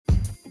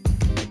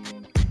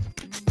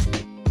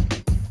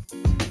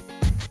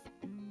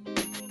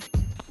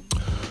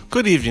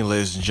Good evening,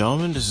 ladies and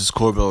gentlemen. This is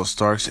Corbell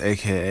Starks,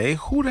 aka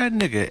Who That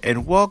Nigga,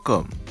 and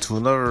welcome to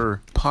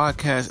another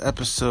podcast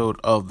episode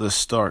of The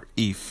Stark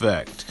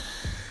Effect.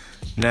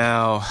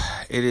 Now,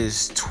 it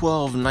is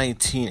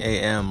 12:19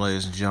 a.m.,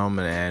 ladies and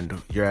gentlemen,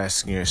 and you're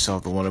asking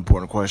yourself the one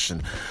important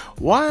question: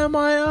 why am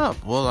I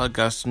up? Well, I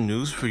got some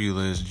news for you,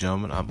 ladies and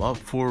gentlemen. I'm up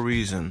for a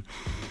reason.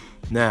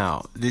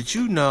 Now, did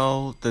you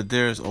know that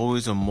there's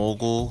always a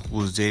mogul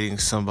who's dating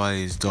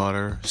somebody's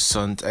daughter's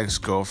son's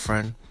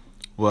ex-girlfriend?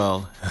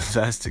 Well, if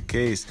that's the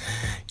case,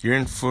 you're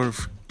in for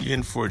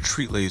a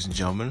treat, ladies and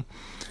gentlemen,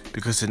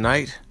 because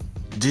tonight,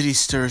 Diddy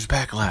stirs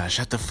backlash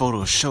after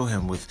photos show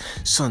him with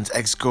son's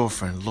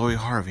ex-girlfriend, Lori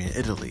Harvey, in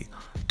Italy.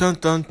 Dun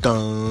dun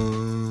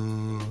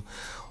dun.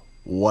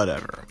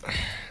 Whatever.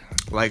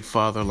 Like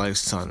father, like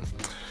son.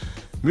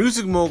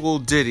 Music mogul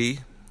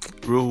Diddy,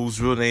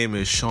 whose real name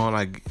is Sean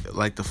I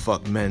Like to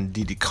Fuck Men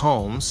Diddy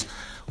Combs,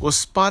 was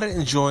spotted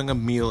enjoying a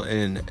meal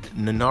in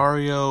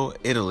Nenario,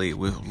 Italy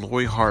with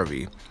Lori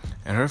Harvey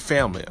and her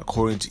family,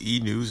 according to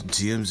E! News and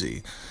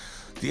TMZ.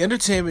 The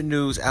entertainment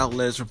news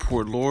outlets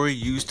report Lori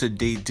used to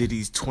date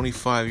Diddy's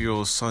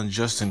 25-year-old son,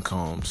 Justin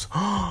Combs.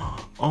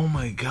 Oh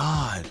my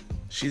God.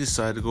 She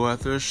decided to go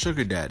after a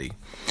sugar daddy.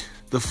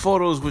 The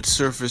photos, which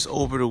surfaced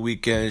over the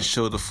weekend,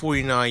 show the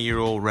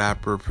 49-year-old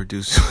rapper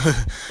producer,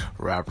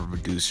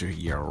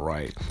 yeah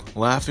right,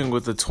 laughing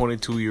with the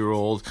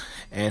 22-year-old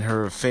and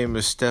her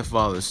famous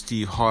stepfather,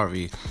 Steve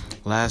Harvey.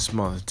 Last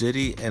month,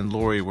 Diddy and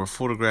Lori were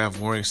photographed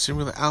wearing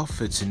similar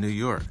outfits in New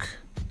York.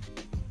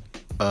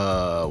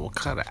 What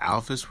kind of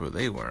outfits were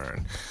they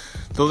wearing?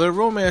 Though their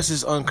romance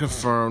is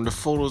unconfirmed, the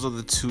photos of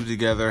the two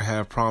together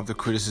have prompted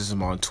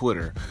criticism on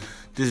Twitter.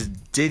 This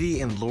Diddy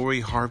and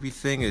Lori Harvey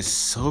thing is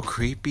so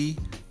creepy,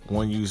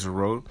 one user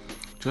wrote.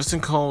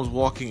 Justin Combs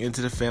walking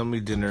into the family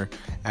dinner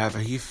after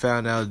he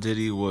found out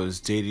Diddy was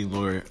dating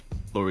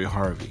Lori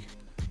Harvey.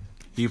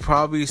 He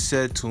probably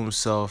said to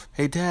himself,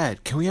 "Hey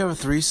Dad, can we have a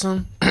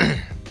threesome?"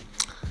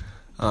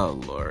 Oh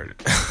Lord.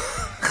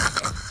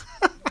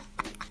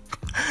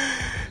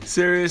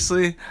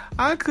 Seriously,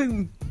 I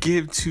couldn't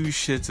give two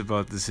shits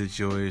about the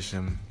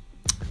situation.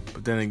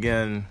 But then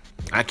again,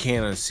 I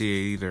can't unsee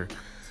it either.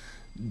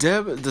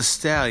 Deb the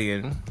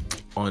Stallion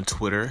on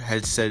Twitter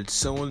had said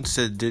someone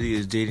said Diddy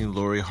is dating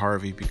Lori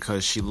Harvey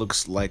because she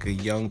looks like a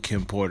young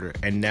Kim Porter,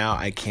 and now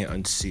I can't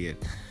unsee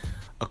it.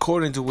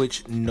 According to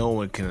which no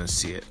one can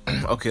unsee it.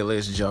 Okay,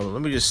 ladies and gentlemen,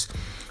 let me just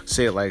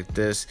say it like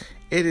this.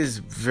 It is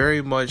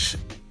very much,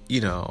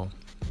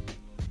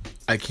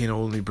 I can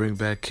only bring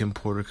back Kim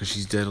Porter because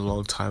she's dead a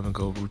long time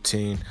ago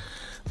routine.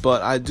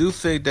 But I do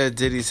think that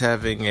Diddy's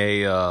having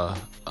a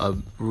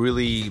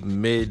really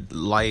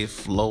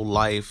mid-life,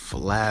 low-life,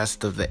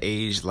 last of the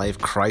age life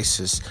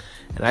crisis.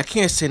 And I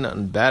can't say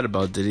nothing bad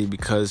about Diddy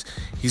because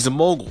he's a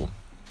mogul.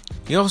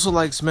 He also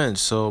likes men,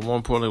 so more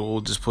importantly,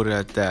 we'll just put it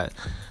at that.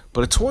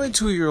 But a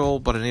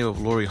 22-year-old by the name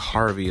of Lori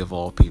Harvey, of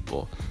all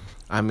people,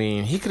 I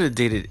mean, he could have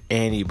dated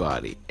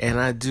anybody. And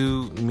I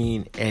do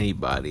mean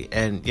anybody.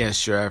 And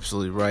yes, you're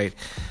absolutely right.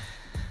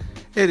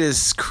 It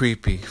is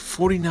creepy.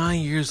 49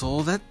 years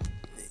old,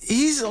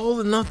 he's old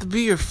enough to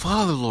be your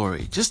father,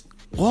 Lori. Just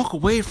walk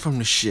away from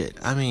the shit.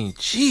 I mean,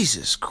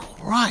 Jesus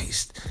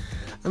Christ.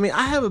 I mean,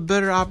 I have a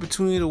better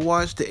opportunity to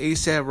watch the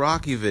A$AP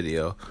Rocky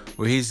video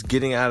where he's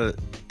getting out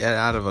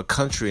of a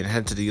country and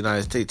head to the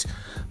United States.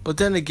 But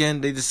then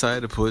again, they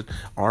decided to put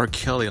R.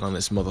 Kelly on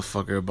this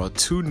motherfucker about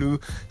 2 new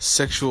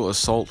sexual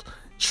assault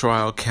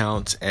trial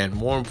counts, and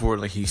more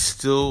importantly, he's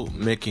still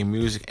making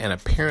music and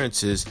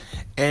appearances,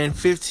 and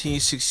 15,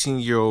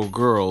 16-year-old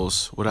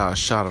girls, without a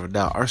shot of a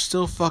doubt, are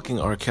still fucking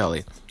R.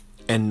 Kelly,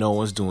 and no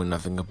one's doing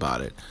nothing about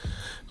it.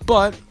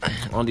 But,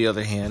 on the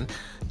other hand,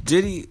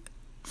 Diddy,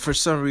 for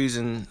some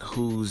reason,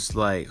 who's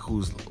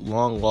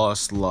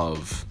long-lost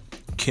love,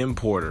 Kim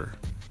Porter,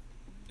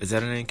 is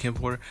that her name, Kim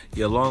Porter?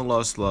 Yeah,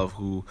 long-lost love,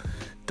 who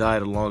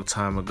died a long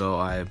time ago.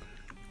 I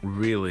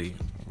really,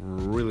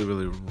 really,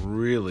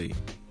 really,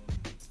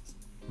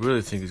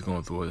 really think he's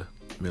going through a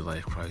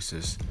midlife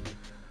crisis.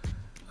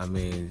 I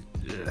mean,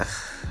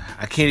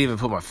 I can't even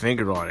put my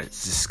finger on it.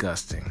 It's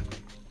disgusting.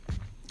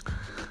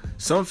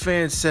 Some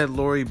fans said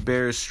Lori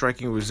bears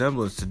striking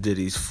resemblance to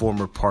Diddy's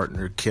former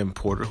partner, Kim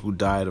Porter, who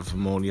died of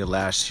pneumonia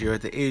last year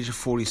at the age of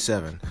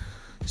 47.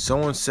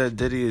 Someone said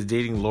Diddy is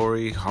dating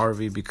Lori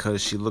Harvey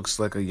because she looks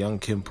like a young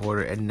Kim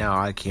Porter, and now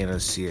I can't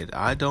unsee it.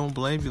 I don't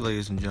blame you,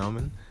 ladies and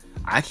gentlemen.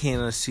 I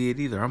can't unsee it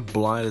either. I'm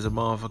blind as a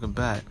motherfucking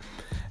bat.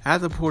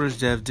 After Porter's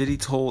death, Diddy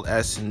told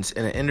Essence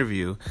in an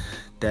interview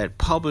that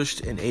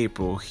published in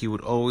April he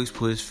would always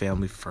put his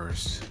family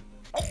first.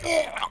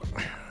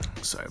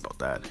 Sorry about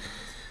that.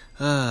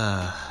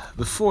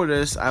 Before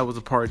this, I was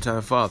a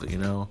part-time father,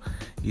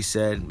 He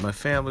said, my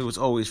family was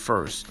always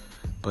first.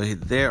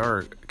 But there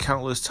are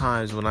countless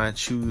times when I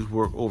choose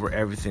work over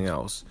everything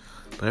else.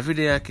 But every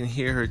day I can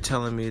hear her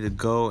telling me to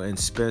go and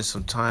spend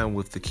some time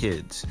with the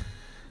kids.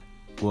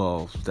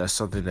 Well, that's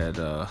something that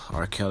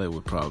R. Kelly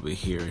would probably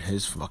hear in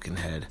his fucking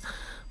head.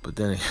 But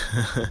then,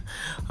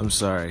 I'm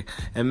sorry.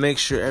 And make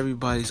sure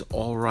everybody's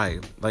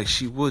alright, like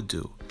she would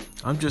do.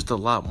 I'm just a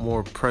lot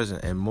more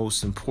present, and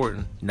most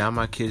important, now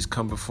my kids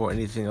come before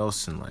anything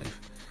else in life.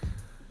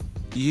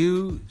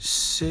 You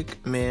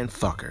sick man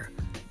fucker.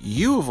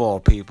 You of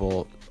all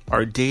people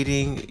are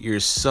dating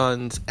your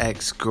son's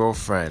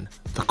ex-girlfriend.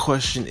 The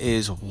question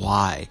is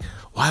why?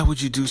 Why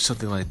would you do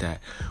something like that?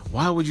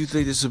 Why would you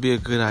think this would be a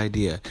good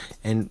idea?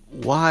 And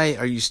why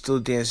are you still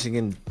dancing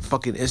in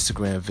fucking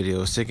Instagram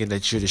videos thinking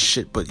that you're the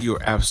shit, but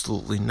you're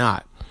absolutely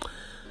not?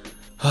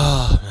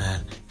 Oh,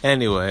 man.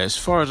 Anyway, as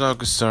far as I'm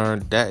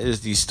concerned, that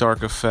is the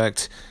Stark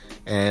effect.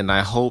 And I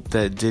hope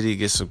that Diddy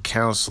gets some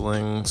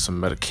counseling, some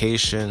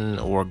medication,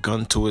 or a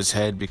gun to his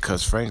head.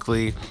 Because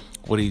frankly,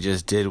 what he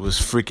just did was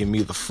freaking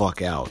me the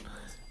fuck out.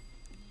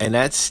 And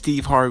that's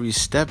Steve Harvey's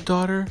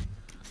stepdaughter,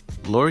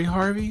 Lori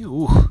Harvey?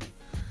 Ooh.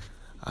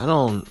 I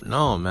don't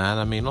know, man.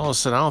 I mean, all of a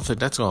sudden, I don't think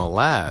that's going to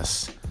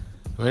last.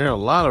 I mean, there are a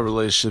lot of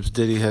relationships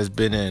Diddy has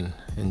been in.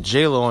 And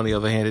J-Lo, on the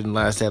other hand, didn't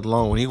last that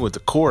long when he went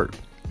to court.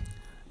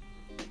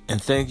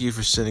 And thank you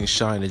for sending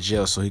Shine to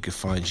jail so he could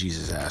find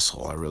Jesus'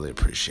 asshole. I really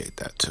appreciate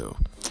that, too.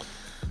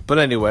 But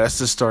anyway, that's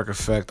the Stark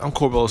effect. I'm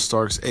Corbell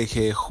Starks,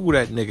 a.k.a. Who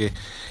That Nigga.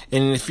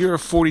 And if you're a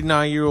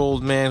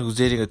 49-year-old man who's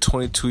dating a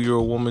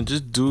 22-year-old woman,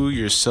 just do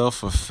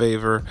yourself a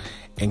favor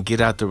and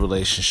get out the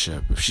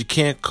relationship. If she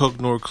can't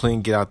cook nor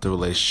clean, get out the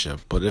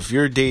relationship. But if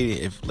you're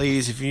dating,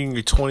 if you're in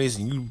your 20s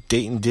and you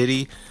dating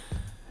Diddy,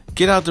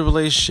 get out the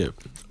relationship.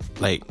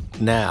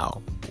 Like,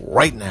 now.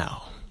 Right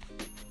now.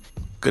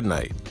 Good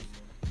night.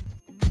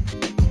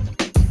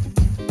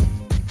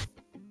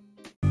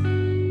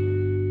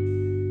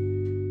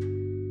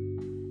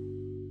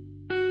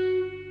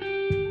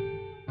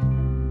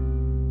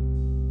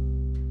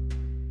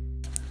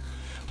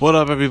 What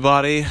up,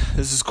 everybody?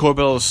 This is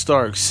Corbell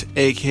Starks,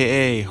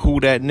 a.k.a. Who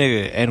That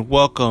Nigga, and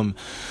welcome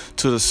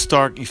to the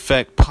Stark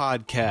Effect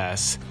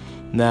Podcast.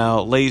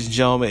 Now, ladies and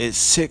gentlemen, it's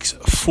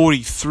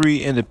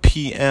 6:43 in the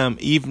p.m.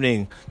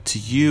 evening to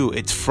you.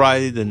 It's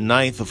Friday the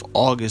 9th of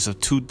August of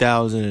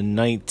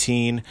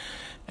 2019,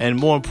 and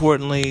more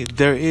importantly,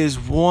 there is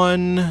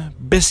one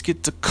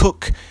biscuit to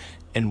cook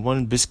and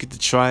one biscuit to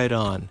try it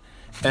on.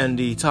 And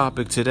the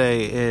topic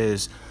today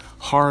is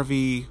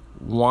Harvey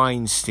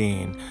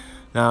Weinstein.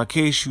 Now, in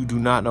case you do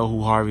not know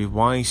who Harvey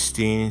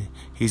Weinstein,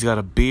 he's got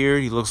a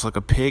beard, he looks like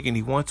a pig, and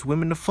he wants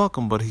women to fuck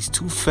him, but he's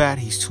too fat,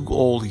 he's too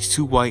old, he's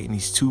too white, and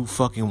he's too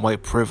fucking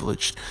white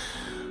privileged.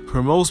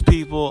 For most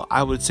people,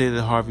 I would say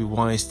that Harvey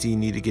Weinstein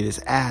need to get his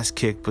ass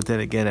kicked, but then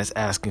again, that's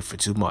asking for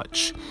too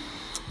much.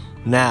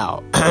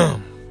 Now,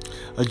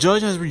 a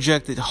judge has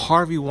rejected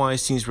Harvey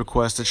Weinstein's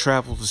request to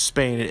travel to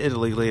Spain and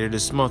Italy later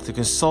this month to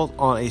consult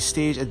on a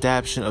stage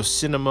adaptation of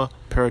Cinema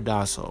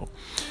Paradiso.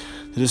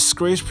 The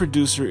disgraced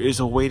producer is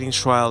awaiting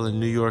trial in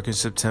New York in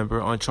September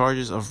on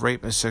charges of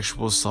rape and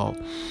sexual assault.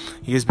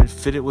 He has been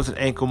fitted with an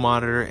ankle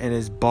monitor and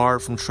is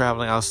barred from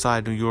traveling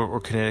outside New York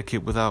or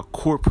Connecticut without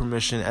court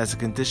permission as a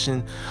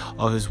condition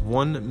of his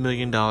 $1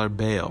 million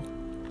bail.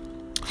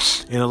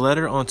 In a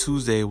letter on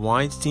Tuesday,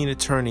 Weinstein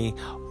attorney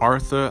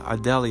Arthur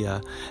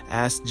Adelia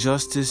asked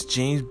Justice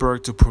James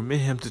Burke to permit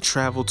him to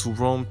travel to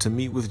Rome to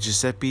meet with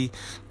Giuseppe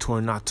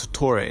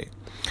Tornatore,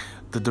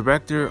 the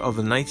director of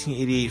the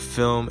 1988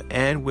 film,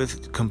 and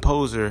with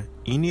composer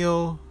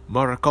Ennio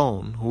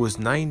Morricone, who is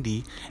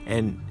 90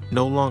 and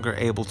no longer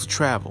able to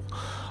travel.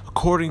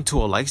 According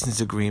to a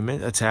license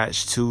agreement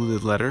attached to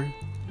the letter,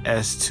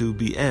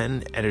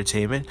 S2BN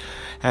Entertainment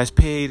has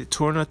paid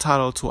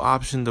Tornatore to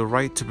option the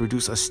right to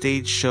produce a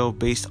stage show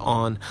based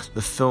on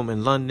the film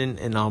in London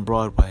and on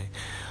Broadway.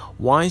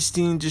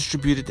 Weinstein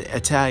distributed the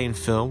Italian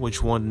film,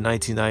 which won the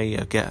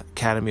 1990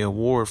 Academy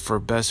Award for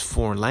Best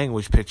Foreign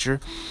Language Picture,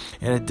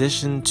 in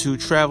addition to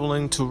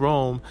traveling to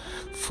Rome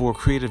for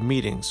creative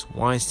meetings.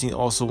 Weinstein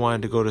also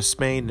wanted to go to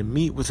Spain to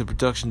meet with the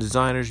production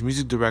designers,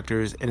 music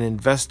directors, and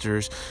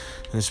investors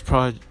in this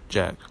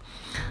project.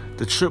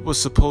 The trip was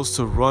supposed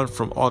to run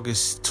from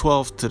August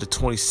 12th to the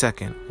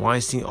 22nd.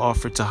 Weinstein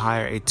offered to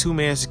hire a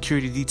two-man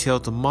security detail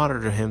to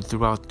monitor him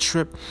throughout the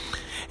trip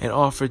and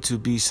offered to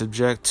be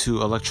subject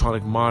to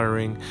electronic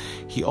monitoring.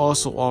 He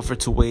also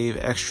offered to waive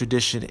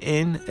extradition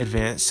in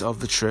advance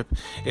of the trip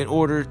in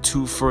order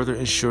to further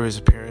ensure his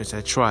appearance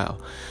at trial.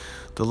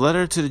 The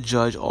letter to the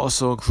judge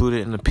also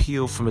included an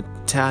appeal from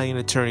Italian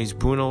attorneys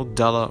Bruno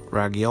Della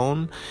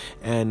Ragione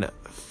and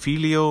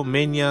Filio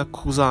Mena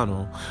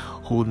Cusano,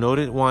 who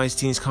noted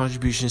Weinstein's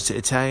contributions to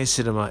Italian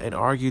cinema and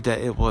argued that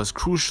it was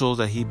crucial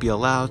that he be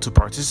allowed to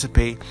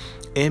participate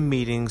in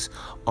meetings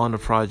on the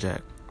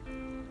project.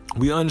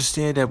 We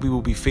understand that we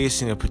will be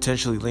facing a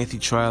potentially lengthy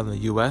trial in the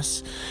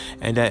U.S.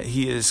 and that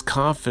he is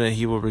confident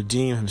he will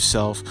redeem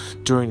himself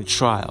during the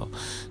trial.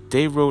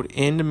 They wrote,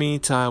 in the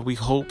meantime, we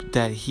hope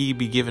that he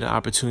be given an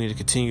opportunity to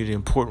continue the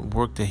important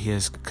work that he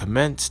has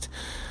commenced.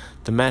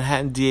 The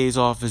Manhattan DA's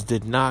office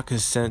did not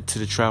consent to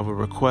the travel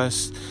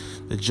request.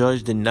 The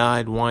judge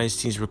denied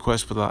Weinstein's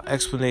request without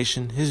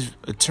explanation. His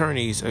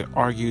attorneys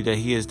argued that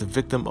he is the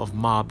victim of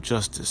mob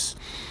justice.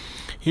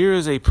 Here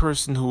is a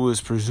person who is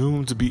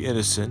presumed to be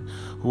innocent,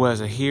 who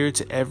has adhered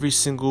to every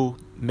single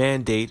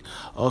mandate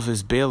of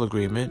his bail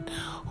agreement,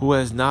 who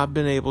has not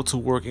been able to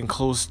work in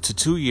close to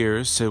 2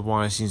 years, said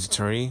Weinstein's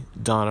attorney,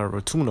 Donna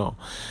Rotuno.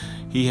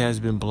 He has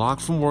been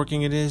blocked from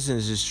working in his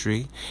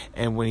industry,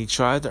 and when he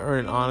tried to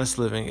earn an honest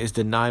living, is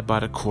denied by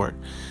the court.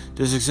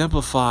 This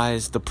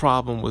exemplifies the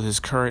problem with his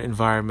current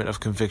environment of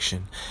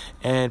conviction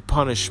and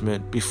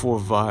punishment before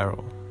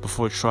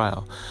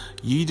trial.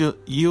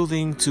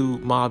 Yielding to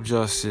mob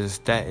justice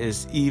that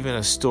is even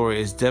a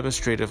story is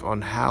demonstrative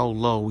on how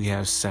low we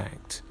have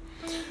sank.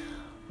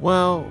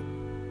 Well,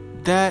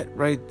 that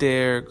right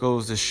there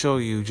goes to show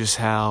you just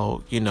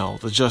how,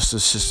 the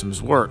justice system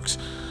works.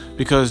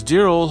 Because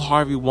dear old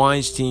Harvey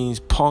Weinstein's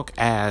punk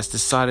ass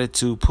decided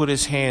to put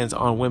his hands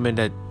on women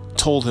that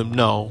told him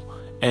no,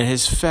 and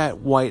his fat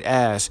white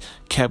ass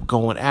kept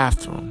going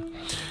after him.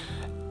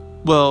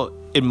 Well,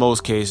 in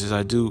most cases,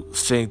 I do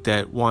think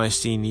that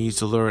Weinstein needs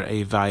to learn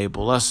a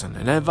valuable lesson.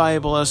 And that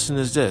valuable lesson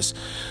is this.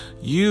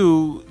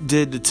 You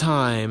did the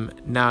time.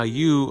 Now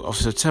you, of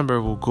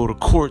September, will go to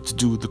court to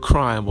do the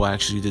crime. Well,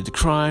 actually, you did the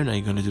crime. Now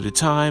you're going to do the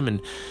time.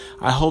 And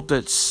I hope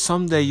that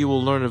someday you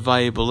will learn a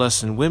valuable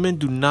lesson. Women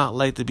do not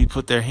like to be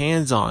put their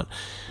hands on.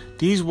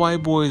 These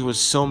white boys with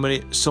so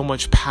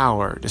much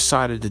power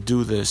decided to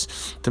do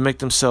this to make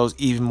themselves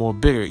even more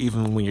bigger,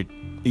 even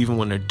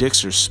when their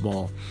dicks are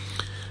small.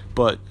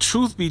 But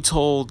truth be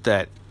told,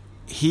 that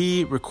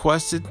he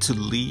requested to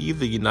leave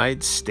the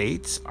United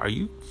States? Are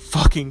you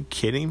fucking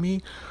kidding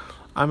me?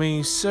 I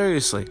mean,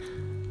 seriously,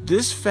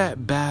 this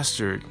fat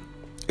bastard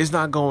is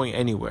not going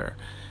anywhere.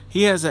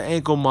 He has an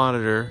ankle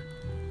monitor,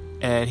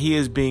 and he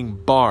is being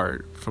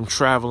barred from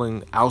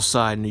traveling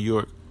outside New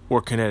York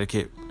or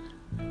Connecticut.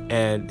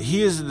 And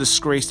he is a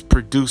disgraced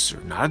producer,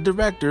 not a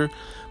director,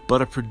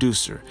 but a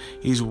producer.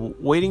 He's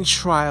waiting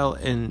trial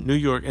in New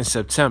York in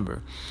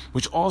September,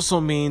 which also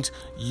means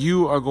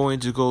you are going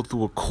to go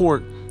through a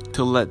court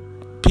to let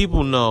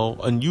people know,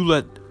 and you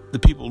let the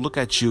people look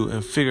at you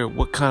and figure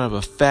what kind of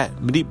a fat,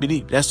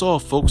 that's all,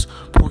 folks,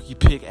 porky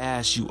pig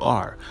ass you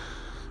are.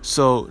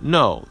 So,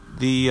 no,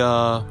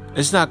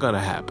 it's not going to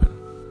happen.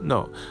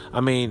 No, I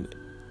mean,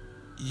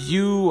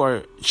 you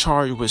are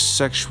charged with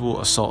sexual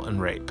assault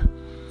and rape.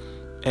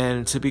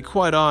 And to be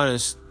quite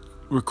honest,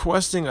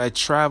 requesting a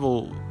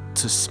travel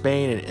to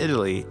Spain and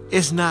Italy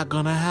is not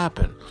going to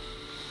happen.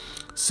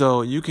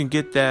 So you can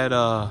get that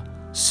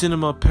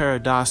cinema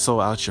paradiso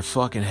out your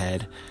fucking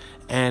head.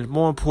 And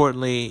more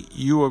importantly,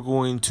 you are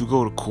going to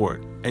go to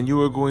court. And you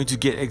are going to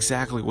get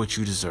exactly what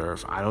you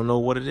deserve. I don't know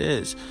what it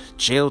is.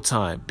 Jail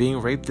time,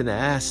 being raped in the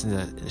ass in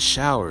the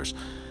showers.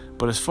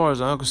 But as far as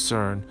I'm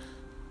concerned,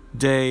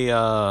 they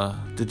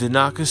did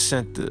not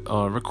consent the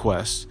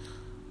request,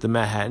 the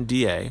Manhattan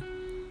DA.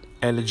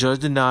 And the judge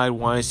denied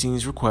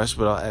Weinstein's request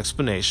without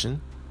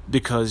explanation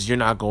because you're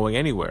not going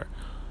anywhere.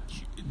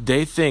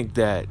 They think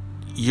that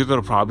you're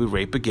going to probably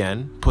rape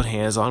again, put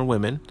hands on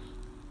women,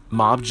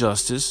 mob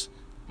justice,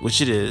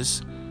 which it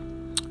is.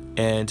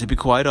 And to be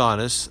quite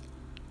honest,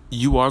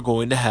 you are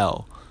going to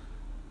hell.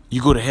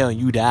 You go to hell and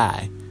you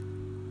die.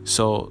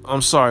 So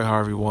I'm sorry,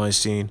 Harvey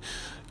Weinstein.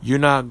 You're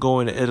not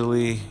going to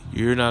Italy.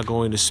 You're not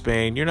going to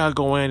Spain. You're not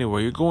going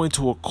anywhere. You're going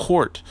to a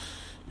court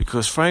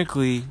because,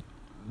 frankly,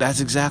 that's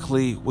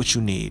exactly what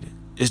you need.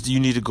 You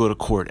need to go to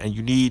court and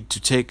you need to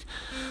take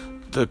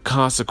the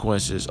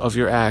consequences of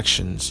your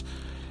actions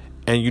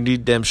and you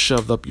need them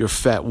shoved up your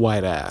fat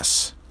white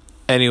ass.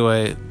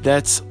 Anyway,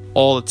 that's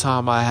all the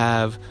time I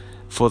have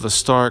for the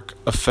Stark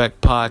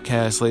Effect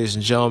podcast, ladies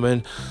and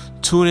gentlemen.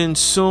 Tune in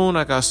soon.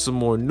 I got some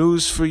more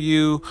news for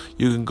you.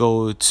 You can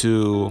go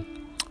to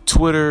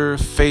Twitter,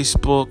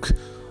 Facebook.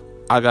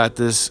 I got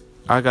this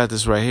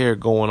right here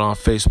going on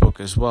Facebook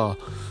as well.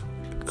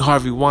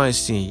 Harvey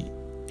Weinstein.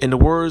 In the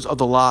words of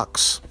the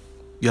Locks,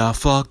 y'all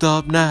fucked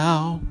up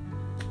now.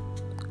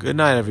 Good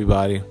night,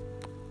 everybody,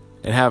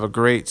 and have a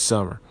great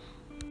summer.